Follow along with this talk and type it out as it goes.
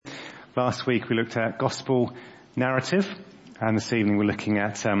Last week we looked at gospel narrative, and this evening we're looking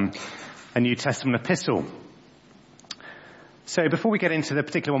at a New Testament epistle. So before we get into the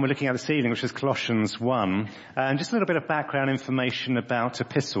particular one we're looking at this evening, which is Colossians 1, just a little bit of background information about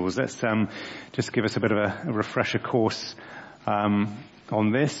epistles. Let's just give us a bit of a refresher course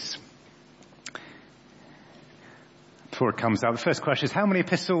on this before it comes out. The first question is, how many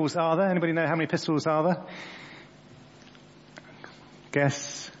epistles are there? Anybody know how many epistles are there?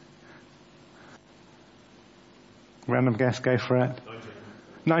 Guess? Random guess, go for it.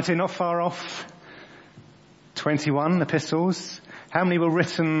 19, not far off. 21 epistles. How many were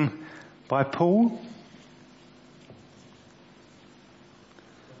written by Paul?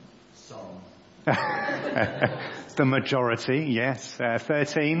 Some. The majority, yes.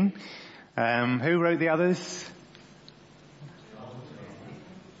 13. Who wrote the others?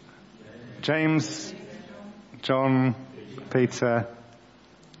 James, John, Peter.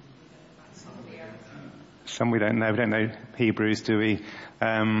 Some we don't know. We don't know Hebrews, do we?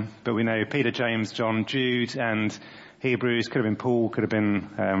 But we know Peter, James, John, Jude, and Hebrews. Could have been Paul, could have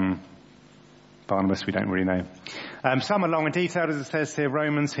been Barnabas. We don't really know. Some are long and detailed, as it says here.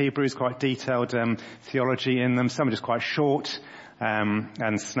 Romans, Hebrews, quite detailed theology in them. Some are just quite short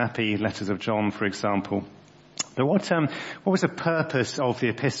and snappy. Letters of John, for example. But what was the purpose of the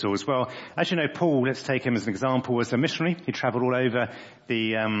epistles? Well, as you know, Paul, let's take him as an example, was a missionary. He travelled all over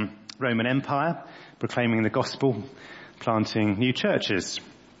the Roman Empire, proclaiming the gospel, planting new churches.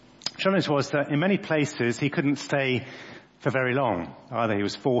 The challenge was that in many places he couldn't stay for very long. Either he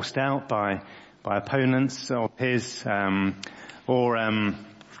was forced out by opponents of his, or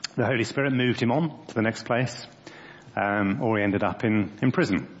the Holy Spirit moved him on to the next place, or he ended up in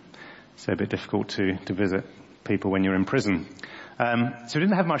prison. So a bit difficult to visit people when you're in prison. So he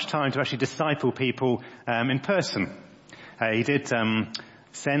didn't have much time to actually disciple people in person. He did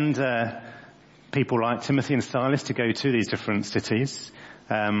send people like Timothy and Silas to go to these different cities.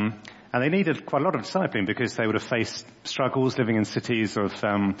 And they needed quite a lot of discipling because they would have faced struggles living in cities of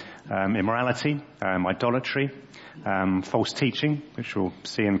immorality, idolatry, false teaching, which we'll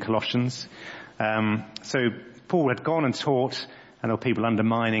see in Colossians. So Paul had gone and taught, and there were people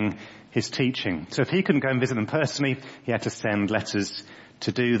undermining his teaching. So if he couldn't go and visit them personally, he had to send letters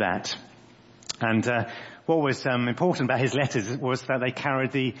to do that. And what was important about his letters was that they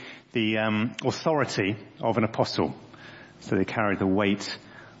carried the authority of an apostle. So they carried the weight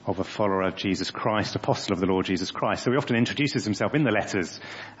of a follower of Jesus Christ, apostle of the Lord Jesus Christ. So he often introduces himself in the letters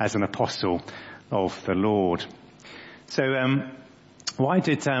as an apostle of the Lord. So why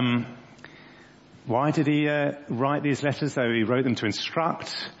did he write these letters? Though he wrote them to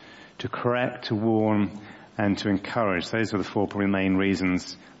instruct, to correct, to warn, and to encourage. Those were the four probably main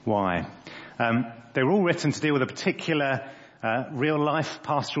reasons why. They were all written to deal with a particular real-life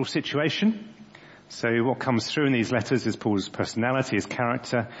pastoral situation. So what comes through in these letters is Paul's personality, his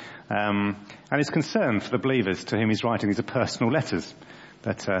character, and his concern for the believers to whom he's writing. These are personal letters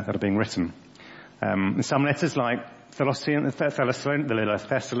that are being written. In some letters, like the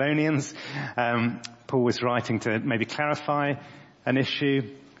Thessalonians, Paul was writing to maybe clarify an issue.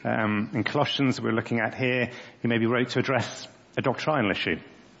 In Colossians, we're looking at here, he maybe wrote to address a doctrinal issue.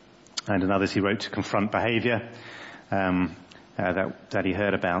 And in others he wrote to confront behaviour that he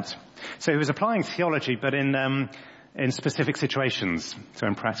heard about. So he was applying theology, but in specific situations, so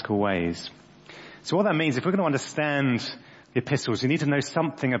in practical ways. So what that means, if we're going to understand the epistles, you need to know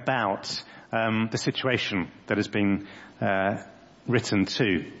something about the situation that has been written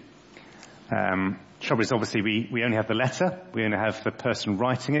to. Trouble is, obviously, we only have the letter. We only have the person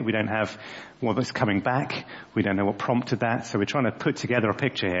writing it. We don't have what's coming back. We don't know what prompted that. So we're trying to put together a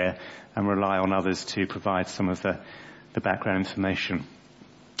picture here and rely on others to provide some of the background information.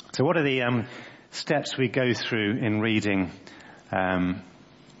 So what are the steps we go through in reading an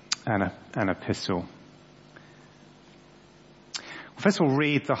epistle? Well, first of all,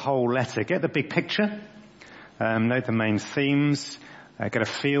 read the whole letter. Get the big picture. Note the main themes. Get a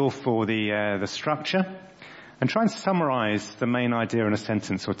feel for the structure, and try and summarize the main idea in a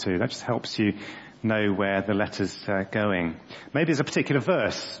sentence or two. That just helps you know where the letter's going. Maybe there's a particular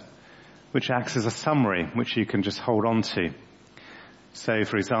verse which acts as a summary, which you can just hold on to. So,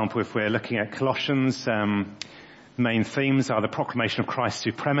 for example, if we're looking at Colossians, main themes are the proclamation of Christ's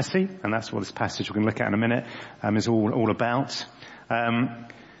supremacy, and that's what this passage we're going to look at in a minute is all about.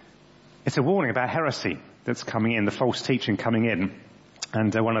 It's a warning about heresy that's coming in, the false teaching coming in.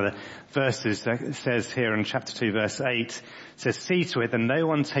 And one of the verses that says here in chapter 2, verse 8, says, "See to it that no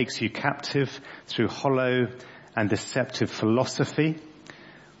one takes you captive through hollow and deceptive philosophy,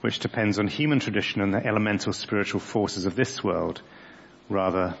 which depends on human tradition and the elemental spiritual forces of this world,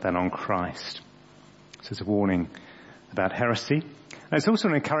 rather than on Christ. So it's a warning about heresy. And it's also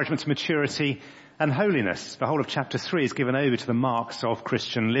an encouragement to maturity and holiness. The whole of chapter 3 is given over to the marks of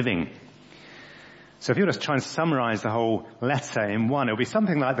Christian living. So if you were to try and summarize the whole letter in one, it would be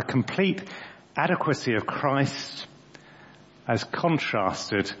something like the complete adequacy of Christ as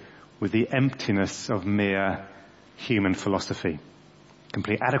contrasted with the emptiness of mere human philosophy.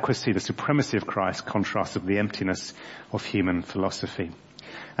 Complete adequacy, the supremacy of Christ contrasted with the emptiness of human philosophy.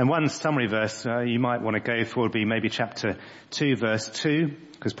 And one summary verse you might want to go for would be maybe chapter 2, verse 2,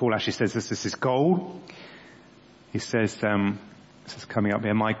 because Paul actually says this is his goal. He says, this is coming up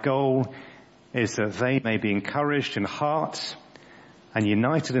here, my goal is that they may be encouraged in heart and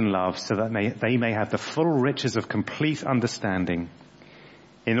united in love, so that they may have the full riches of complete understanding,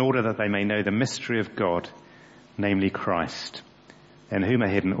 in order that they may know the mystery of God, namely Christ, in whom are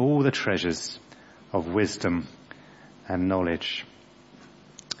hidden all the treasures of wisdom and knowledge.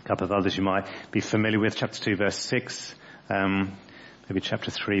 A couple of others you might be familiar with, chapter 2, verse 6, maybe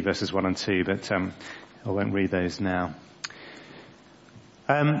chapter 3, verses 1 and 2, but I won't read those now.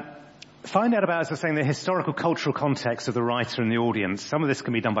 Find out about, as I was saying, the historical cultural context of the writer and the audience. Some of this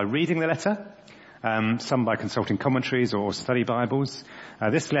can be done by reading the letter, some by consulting commentaries or study Bibles.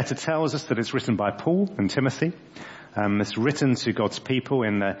 This letter tells us that it's written by Paul and Timothy. It's written to God's people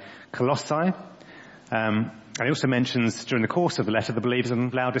in Colossae. And he also mentions during the course of the letter the believers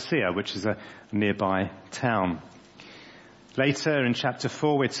in Laodicea, which is a nearby town. Later in chapter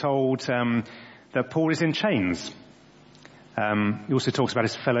 4 we're told that Paul is in chains. He also talks about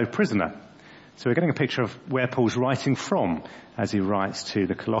his fellow prisoner. So we're getting a picture of where Paul's writing from as he writes to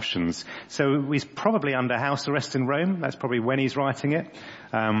the Colossians. So he's probably under house arrest in Rome. That's probably when he's writing it.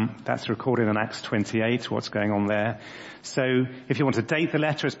 That's recorded in Acts 28, what's going on there. So if you want to date the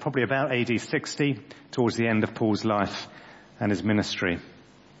letter, it's probably about AD 60, towards the end of Paul's life and his ministry.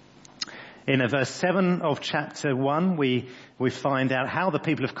 In verse 7 of chapter 1, we find out how the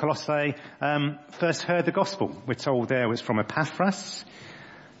people of Colossae first heard the gospel. We're told there it was from Epaphras,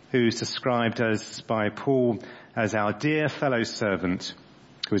 who's described as by Paul as our dear fellow servant,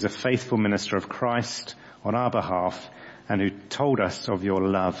 who is a faithful minister of Christ on our behalf, and who told us of your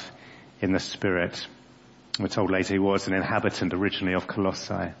love in the Spirit. We're told later he was an inhabitant originally of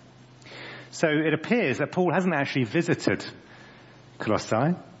Colossae. So it appears that Paul hasn't actually visited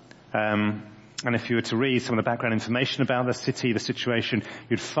Colossae. And if you were to read some of the background information about the city, the situation,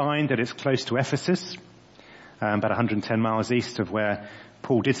 you'd find that it's close to Ephesus, about 110 miles east of where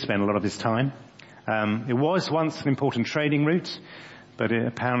Paul did spend a lot of his time. It was once an important trading route, but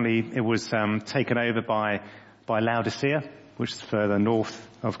apparently it was taken over by Laodicea, which is further north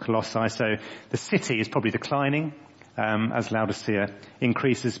of Colossae. So the city is probably declining as Laodicea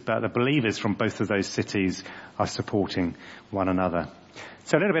increases, but the believers from both of those cities are supporting one another.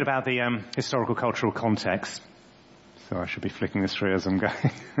 So a little bit about the historical cultural context. So I should be flicking this through as I'm going.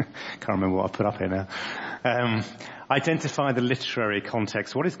 Can't remember what I put up here now. Identify the literary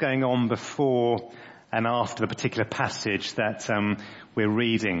context. What is going on before and after the particular passage that we're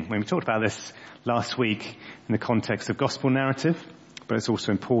reading? We talked about this last week in the context of gospel narrative, but it's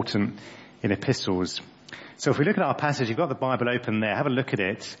also important in epistles. So if we look at our passage, you've got the Bible open there, have a look at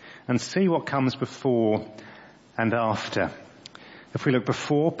it and see what comes before and after. If we look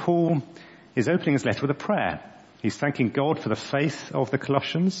before, Paul is opening his letter with a prayer. He's thanking God for the faith of the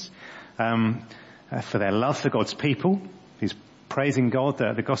Colossians, for their love for God's people. He's praising God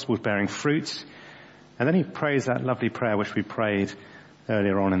that the gospel is bearing fruit. And then he prays that lovely prayer which we prayed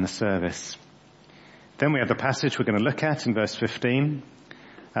earlier on in the service. Then we have the passage we're going to look at in verse 15.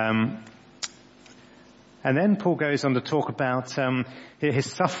 And then Paul goes on to talk about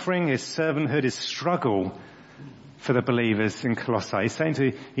his suffering, his servanthood, his struggle for the believers in Colossae. He's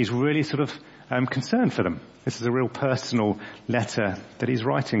saying he's really sort of concerned for them. This is a real personal letter that he's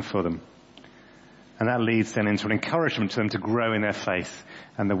writing for them. And that leads then into an encouragement to them to grow in their faith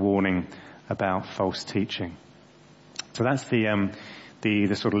and the warning about false teaching. So that's the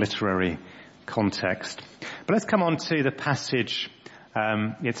sort of literary context. But let's come on to the passage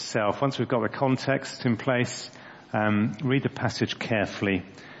itself. Once we've got the context in place, read the passage carefully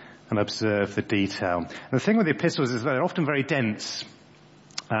and observe the detail. And the thing with the epistles is that they're often very dense.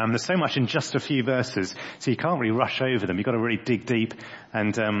 There's so much in just a few verses, so you can't really rush over them. You've got to really dig deep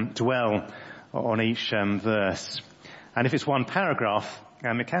and dwell on each verse. And if it's one paragraph,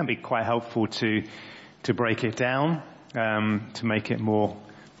 it can be quite helpful to break it down, to make it more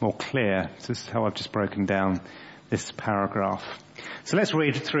clear. This is how I've just broken down this paragraph. So let's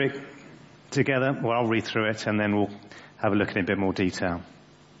read through it together. Well, I'll read through it and then we'll have a look at it in a bit more detail.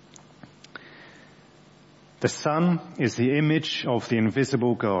 The Son is the image of the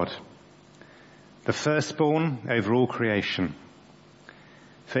invisible God, the firstborn over all creation.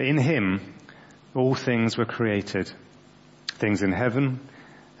 For in him all things were created, things in heaven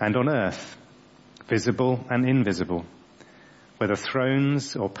and on earth, visible and invisible, whether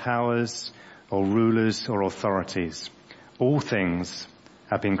thrones or powers or rulers or authorities. All things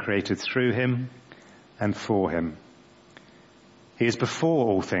have been created through him and for him. He is before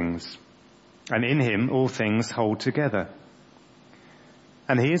all things, and in him all things hold together.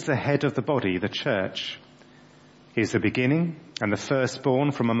 And he is the head of the body, the church. He is the beginning and the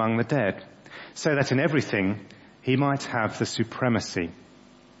firstborn from among the dead, so that in everything he might have the supremacy.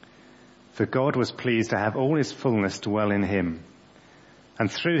 For God was pleased to have all his fullness dwell in him, and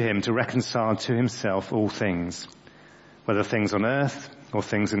through him to reconcile to himself all things, whether things on earth or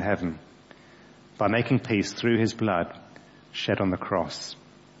things in heaven, by making peace through his blood shed on the cross.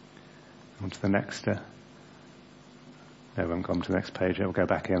 On to the next. No, we haven't gone to the next page yet. We'll go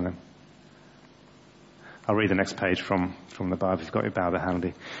back in then. I'll read the next page from the Bible. If you've got your Bible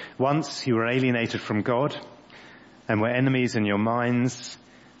handy. Once you were alienated from God and were enemies in your minds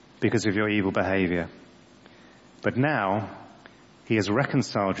because of your evil behavior. But now he has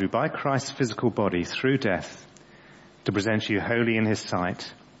reconciled you by Christ's physical body through death to present you holy in his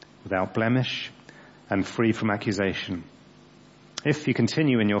sight, without blemish and free from accusation. If you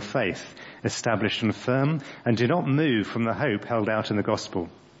continue in your faith, established and firm, and do not move from the hope held out in the gospel.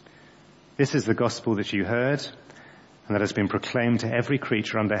 This is the gospel that you heard, and that has been proclaimed to every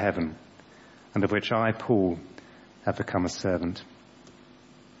creature under heaven, and of which I, Paul, have become a servant.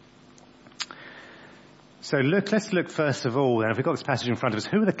 So let's look first of all, and if we've got this passage in front of us,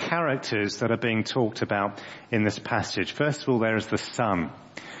 who are the characters that are being talked about in this passage? First of all, there is the Son.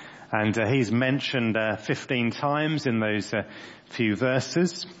 And he's mentioned 15 times in those few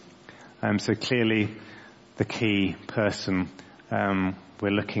verses. So clearly the key person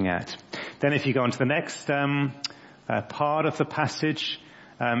we're looking at. Then if you go on to the next part of the passage,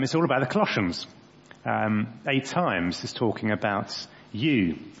 it's all about the Colossians. 8 times it's talking about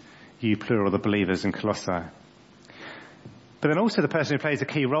you plural, the believers in Colossae. But then also the person who plays a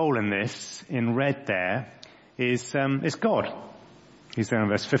key role in this, in red there, is God. He's there in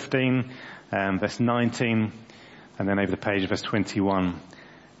verse 15, verse 19, and then over the page, verse 21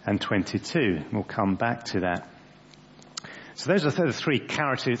 and 22. We'll come back to that. So those are the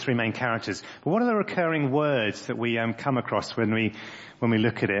three main characters. But what are the recurring words that we come across when we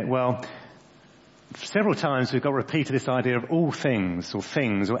look at it? Well, several times we've got repeated this idea of all things or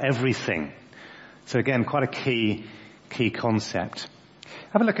everything. So again, quite a key concept.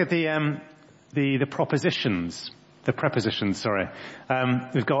 Have a look at the prepositions. We've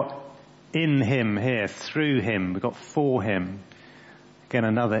got in him here, through him. We've got for him. Again,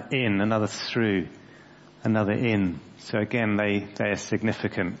 another in, another through, another in. So again, they are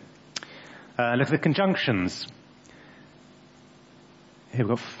significant. Look at the conjunctions. Here we've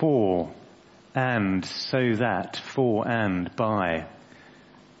got for, and, so that, for, and, by.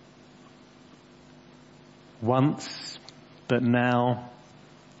 Once, but now,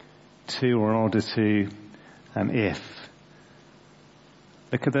 to or in order to, and if.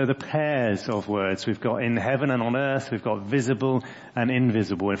 Look at the pairs of words. We've got in heaven and on earth. We've got visible and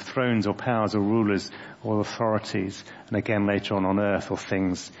invisible. We have thrones or powers or rulers or authorities. And again later on earth or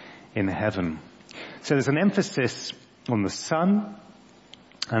things in heaven. So there's an emphasis on the Son.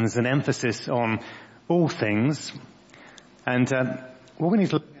 And there's an emphasis on all things. And what we need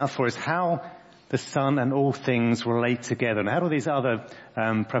to look out for is how the Son and all things relate together. And how do these other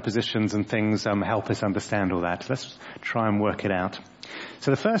prepositions and things help us understand all that? Let's try and work it out.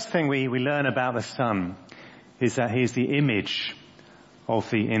 So the first thing we learn about the Son is that he is the image of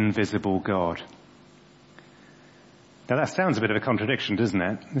the invisible God. Now that sounds a bit of a contradiction, doesn't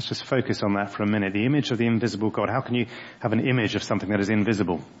it? Let's just focus on that for a minute. The image of the invisible God. How can you have an image of something that is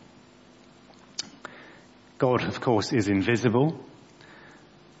invisible? God, of course, is invisible.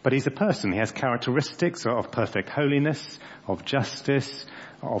 But he's a person. He has characteristics of perfect holiness, of justice,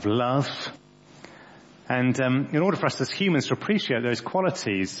 of love. And in order for us as humans to appreciate those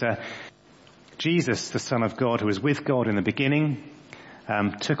qualities, Jesus, the Son of God, who was with God in the beginning,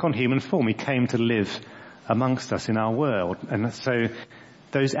 took on human form. He came to live amongst us in our world. And so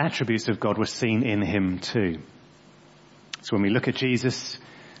those attributes of God were seen in him too. So when we look at Jesus,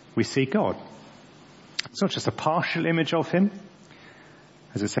 we see God. It's not just a partial image of him.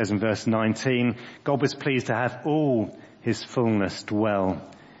 As it says in verse 19, God was pleased to have all his fullness dwell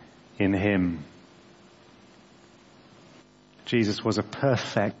in him. Jesus was a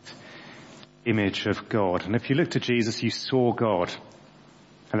perfect image of God. And if you looked at Jesus, you saw God.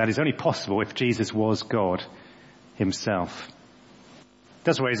 And that is only possible if Jesus was God himself. It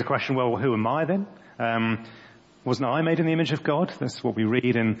does raise the question, well, who am I then? Wasn't I made in the image of God? That's what we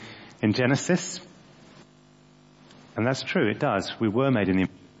read in Genesis. And that's true, it does. We were made in the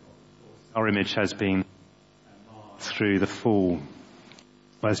image. Our image has been through the fall.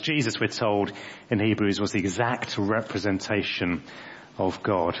 Whereas Jesus, we're told in Hebrews, was the exact representation of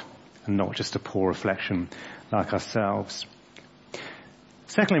God and not just a poor reflection like ourselves.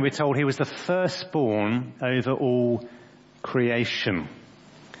 Secondly, we're told he was the firstborn over all creation.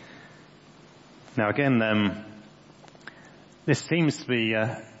 Now again, this seems to be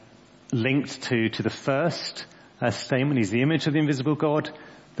linked to the first statement. He's the image of the invisible God,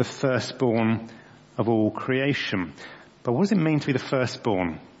 the firstborn of all creation. But what does it mean to be the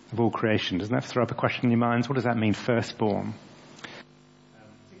firstborn of all creation? Doesn't that throw up a question in your minds? What does that mean, firstborn?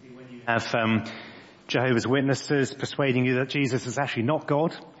 Particularly when you have Jehovah's Witnesses persuading you that Jesus is actually not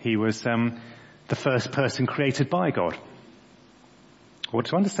God. He was the first person created by God. Well,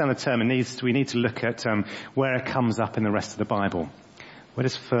 to understand the term, we need to look at where it comes up in the rest of the Bible. Where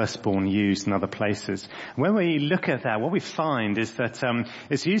is firstborn used in other places? And when we look at that, what we find is that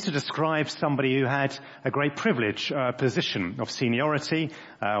it's used to describe somebody who had a great privilege, position of seniority,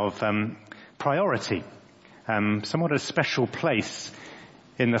 of priority, somewhat a special place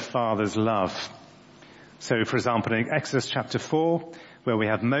in the Father's love. So, for example, in Exodus chapter 4, where we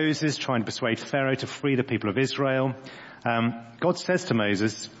have Moses trying to persuade Pharaoh to free the people of Israel, God says to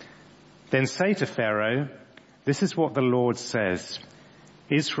Moses, "Then say to Pharaoh, this is what the Lord says.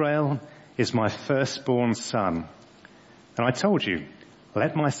 Israel is my firstborn son. And I told you,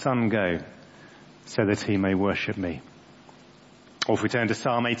 let my son go so that he may worship me." Or if we turn to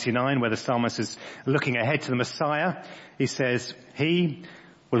Psalm 89, where the psalmist is looking ahead to the Messiah, he says, "He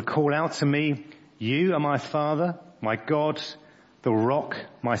will call out to me, you are my Father, my God, the rock,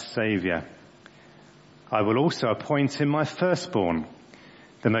 my Saviour. I will also appoint him my firstborn,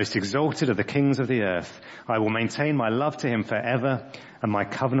 the most exalted of the kings of the earth. I will maintain my love to him forever, and my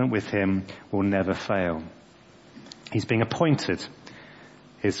covenant with him will never fail." He's being appointed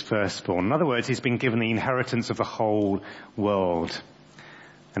his firstborn. In other words, he's been given the inheritance of the whole world.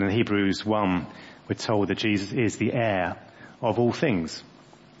 And in Hebrews 1, we're told that Jesus is the heir of all things.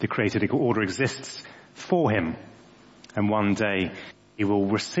 The created order exists for him. And one day he will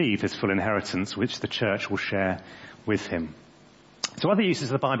receive his full inheritance, which the church will share with him. So other uses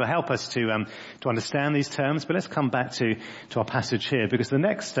of the Bible help us to understand these terms, but let's come back to our passage here, because the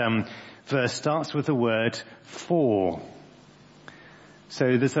next verse starts with the word for.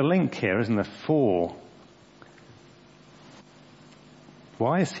 So there's a link here, isn't there? For.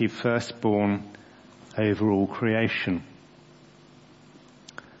 Why is he firstborn over all creation?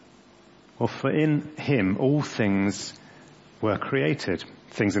 Well, for in him all things were created,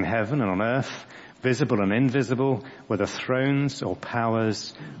 things in heaven and on earth, visible and invisible, whether thrones or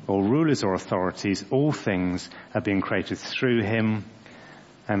powers or rulers or authorities, all things have been created through him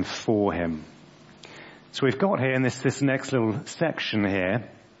and for him. So we've got here in this next little section here,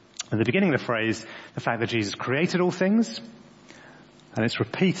 at the beginning of the phrase, the fact that Jesus created all things, and it's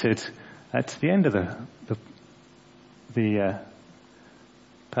repeated at the end of the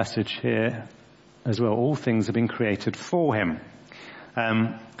passage here as well. All things have been created for him.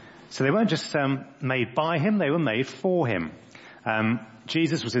 So they weren't just made by him, they were made for him.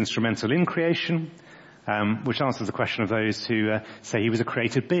 Jesus was instrumental in creation, which answers the question of those who say he was a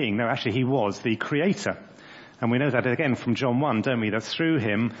created being. No, actually he was the creator. And we know that again from John 1, don't we? That through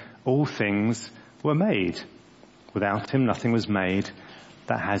him all things were made. Without him nothing was made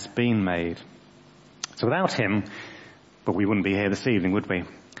that has been made. So without him, but we wouldn't be here this evening, would we?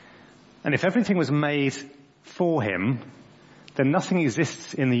 And if everything was made for him, then nothing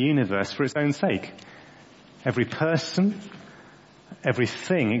exists in the universe for its own sake. Every person,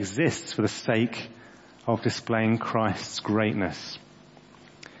 everything exists for the sake of displaying Christ's greatness.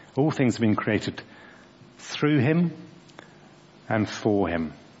 All things have been created through him and for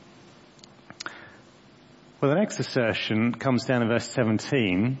him. Well, the next assertion comes down in verse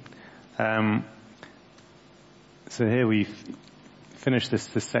 17. So here we've finished this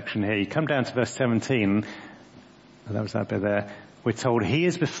section here. You come down to verse 17. That was that bit there. We're told he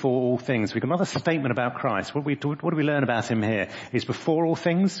is before all things. We've got another statement about Christ. What do we learn about him here? He's before all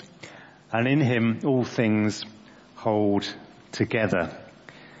things, and in him all things hold together.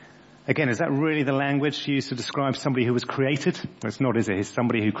 Again, is that really the language used to describe somebody who was created? It's not, is it? He's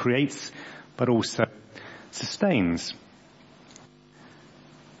somebody who creates, but also sustains.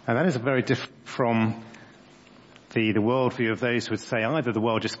 And that is very different from the worldview of those who would say either the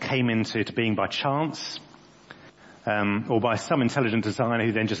world just came into being by chance, or by some intelligent designer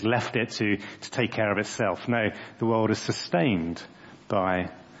who then just left it to take care of itself. No, the world is sustained by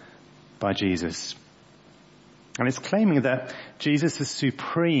Jesus. And it's claiming that Jesus is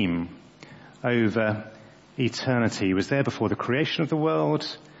supreme over eternity. He was there before the creation of the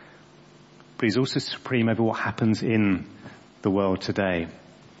world, but he's also supreme over what happens in the world today.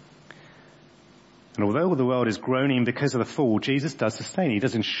 And although the world is groaning because of the fall, Jesus does sustain. He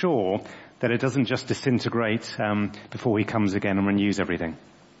does ensure that it doesn't just disintegrate before he comes again and renews everything.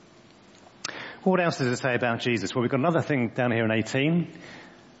 What else does it say about Jesus? Well, we've got another thing down here in 18.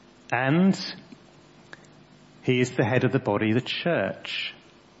 And he is the head of the body, the church.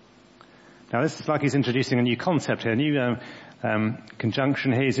 Now this is like he's introducing a new concept here, a new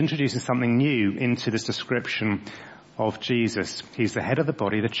conjunction here. He's introducing something new into this description of Jesus. He's the head of the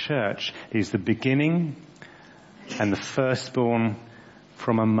body, the church. He's the beginning and the firstborn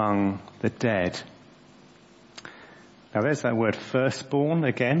from among the dead. Now there's that word firstborn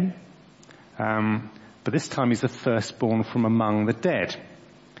again. But this time he's the firstborn from among the dead.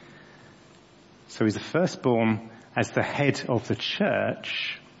 So he's the firstborn as the head of the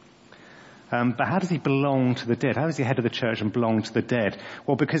church. But how does he belong to the dead? How is he head of the church and belong to the dead?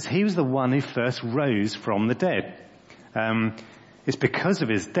 Well, because he was the one who first rose from the dead. It's because of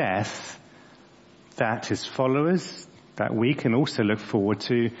his death that his followers, that we can also look forward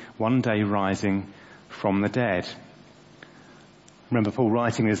to one day rising from the dead. Remember Paul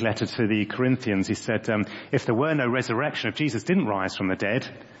writing his letter to the Corinthians, he said, if there were no resurrection, if Jesus didn't rise from the dead,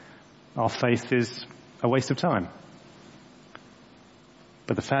 our faith is a waste of time.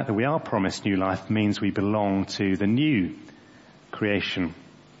 But the fact that we are promised new life means we belong to the new creation.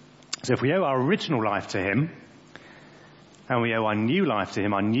 So if we owe our original life to him, and we owe our new life to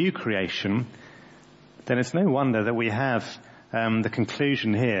him, our new creation, then it's no wonder that we have the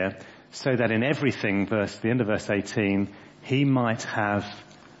conclusion here, so that in everything, the end of verse 18, he might have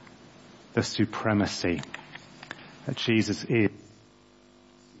the supremacy, that Jesus is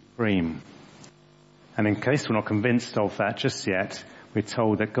supreme. And in case we're not convinced of that just yet, we're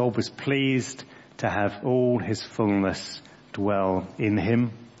told that God was pleased to have all his fullness dwell in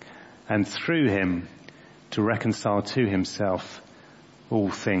him, and through him to reconcile to himself all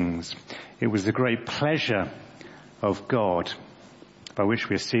things. It was the great pleasure of God, by which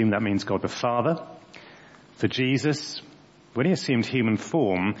we assume that means God the Father, for Jesus, when he assumed human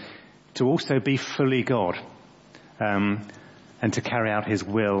form, to also be fully God, and to carry out his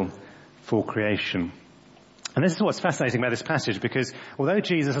will for creation. And this is what's fascinating about this passage, because although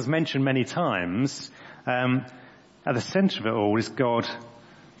Jesus is mentioned many times, at the center of it all is God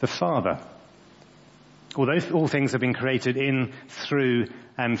the Father. Although all things have been created in, through,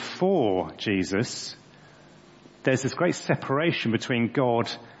 and for Jesus, there's this great separation between God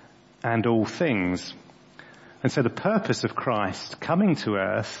and all things. And so the purpose of Christ coming to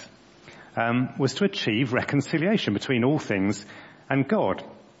earth was to achieve reconciliation between all things and God.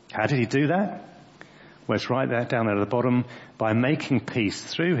 How did he do that? Well, it's right there down there at the bottom, by making peace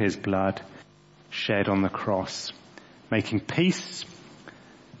through his blood shed on the cross. Making peace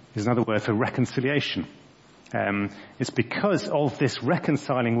is another word for reconciliation. It's because of this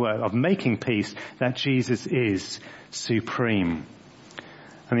reconciling work of making peace that Jesus is supreme.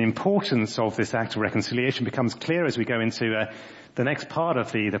 And the importance of this act of reconciliation becomes clear as we go into the next part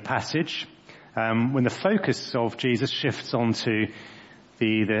of the passage, when the focus of Jesus shifts onto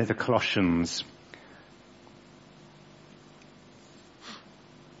the Colossians.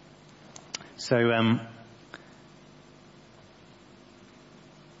 So,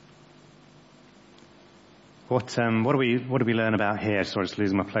 what do we learn about here? Sorry, just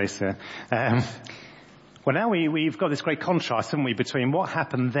losing my place there. Well, now we've got this great contrast, haven't we, between what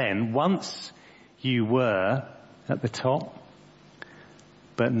happened then, once you were at the top,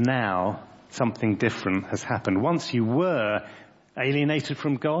 but now something different has happened. Once you were alienated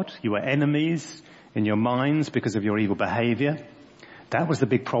from God, you were enemies in your minds because of your evil behavior. That was the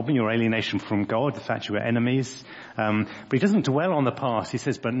big problem, your alienation from God, the fact you were enemies. But he doesn't dwell on the past. He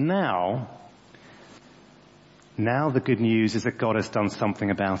says, but now the good news is that God has done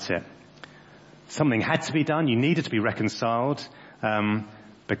something about it. Something had to be done. You needed to be reconciled.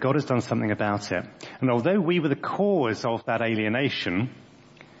 But God has done something about it. And although we were the cause of that alienation,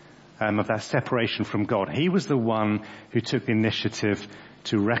 of that separation from God, he was the one who took the initiative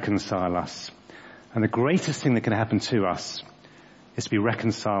to reconcile us. And the greatest thing that can happen to us is to be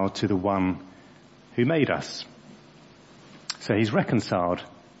reconciled to the one who made us. So he's reconciled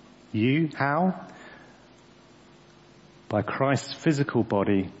you. How? By Christ's physical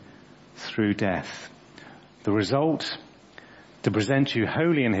body through death. The result, to present you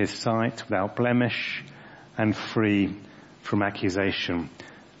holy in his sight, without blemish and free from accusation.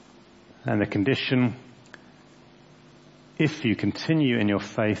 And the condition, if you continue in your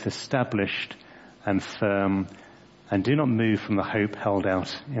faith established and firm, and do not move from the hope held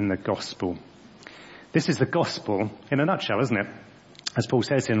out in the gospel. This is the gospel in a nutshell, isn't it? As Paul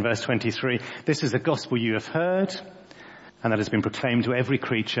says in verse 23, this is the gospel you have heard, and that has been proclaimed to every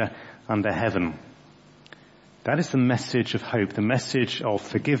creature under heaven. That is the message of hope, the message of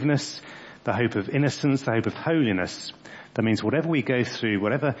forgiveness, the hope of innocence, the hope of holiness. That means whatever we go through,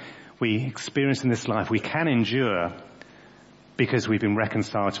 whatever we experience in this life, we can endure because we've been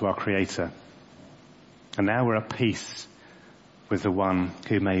reconciled to our Creator. And now we're at peace with the one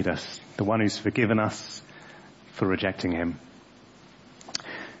who made us, the one who's forgiven us for rejecting him.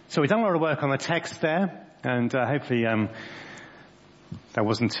 So we've done a lot of work on the text there, and hopefully that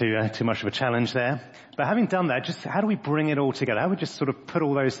wasn't too much of a challenge there. But having done that, just how do we bring it all together? How do we just sort of put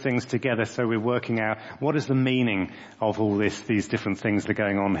all those things together so we're working out what is the meaning of all these different things that are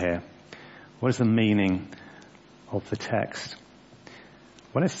going on here? What is the meaning of the text?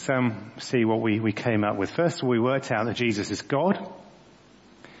 Well, let's see what we came up with. First of all, we worked out that Jesus is God,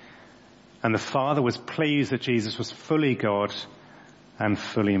 and the Father was pleased that Jesus was fully God and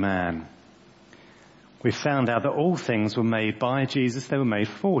fully man. We found out that all things were made by Jesus, they were made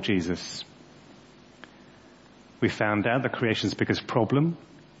for Jesus. We found out that creation's biggest problem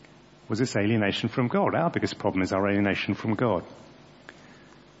was its alienation from God. Our biggest problem is our alienation from God.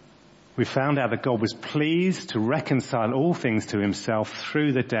 We found out that God was pleased to reconcile all things to himself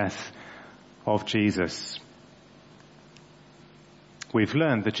through the death of Jesus. We've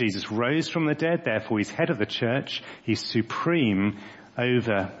learned that Jesus rose from the dead, therefore he's head of the church. He's supreme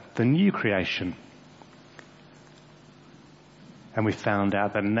over the new creation. And we found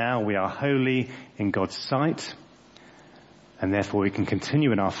out that now we are holy in God's sight, and therefore we can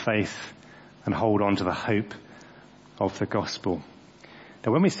continue in our faith and hold on to the hope of the gospel.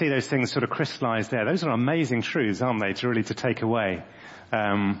 Now when we see those things sort of crystallized there, those are amazing truths, aren't they, to take away.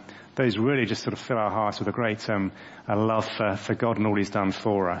 Those really just sort of fill our hearts with a great a love for God and all he's done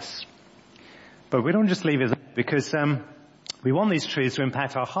for us. But we don't just leave it there, because we want these truths to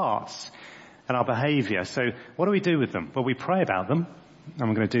impact our hearts and our behaviour. So what do we do with them? Well, we pray about them, and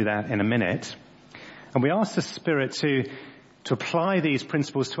we're going to do that in a minute. And we ask the Spirit to apply these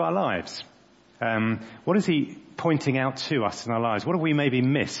principles to our lives. What is he pointing out to us in our lives? What have we maybe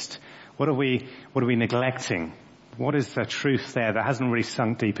missed? What are we neglecting? What is the truth there that hasn't really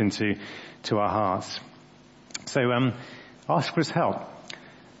sunk deep into our hearts? So ask for his help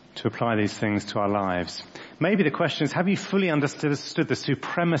to apply these things to our lives. Maybe the question is, have you fully understood the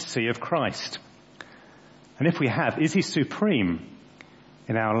supremacy of Christ? And if we have, is he supreme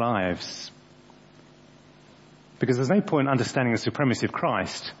in our lives? Because there's no point in understanding the supremacy of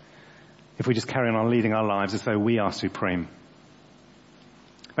Christ if we just carry on leading our lives as though we are supreme.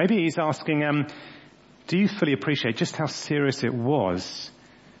 Maybe he's asking, do you fully appreciate just how serious it was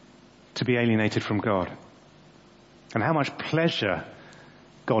to be alienated from God? And how much pleasure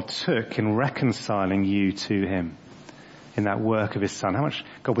God took in reconciling you to him in that work of his Son? How much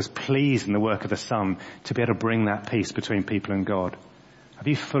God was pleased in the work of the Son to be able to bring that peace between people and God? Have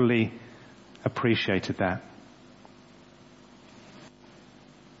you fully appreciated that?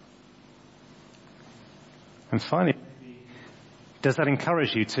 And finally, does that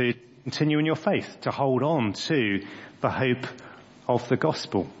encourage you to continue in your faith, to hold on to the hope of the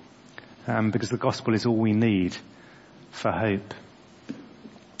gospel? Because the gospel is all we need for hope.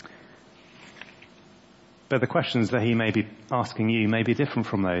 But the questions that he may be asking you may be different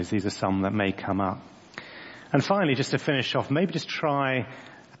from those. These are some that may come up. And finally, just to finish off, maybe just try and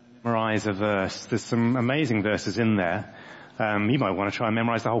memorize a verse. There's some amazing verses in there. You might want to try and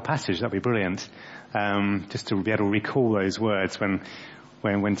memorize the whole passage. That'd be brilliant. Just to be able to recall those words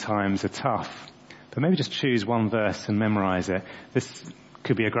when times are tough. But maybe just choose one verse and memorize it. This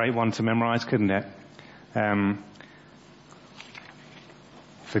could be a great one to memorize, couldn't it?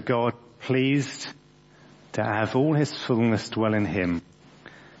 For God pleased to have all his fullness dwell in him,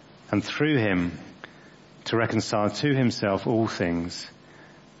 and through him to reconcile to himself all things,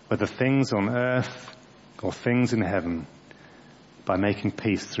 whether things on earth or things in heaven, by making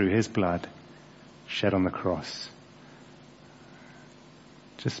peace through his blood shed on the cross.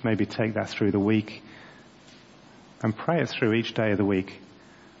 Just maybe take that through the week and pray it through each day of the week.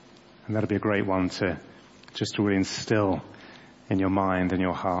 And that'll be a great one to really instill in your mind and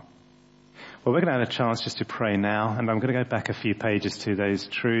your heart. Well, we're going to have a chance just to pray now, and I'm going to go back a few pages to those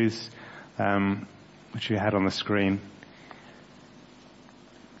truths which you had on the screen.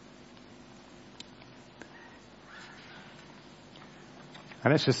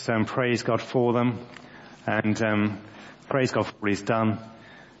 And let's just praise God for them. And praise God for what he's done.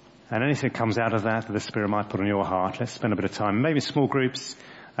 And anything that comes out of that the Spirit might put on your heart, let's spend a bit of time, maybe small groups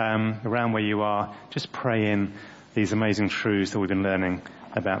around where you are, just pray in these amazing truths that we've been learning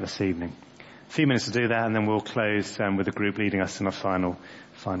about this evening. A few minutes to do that, and then we'll close with the group leading us in a final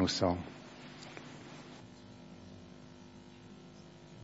song.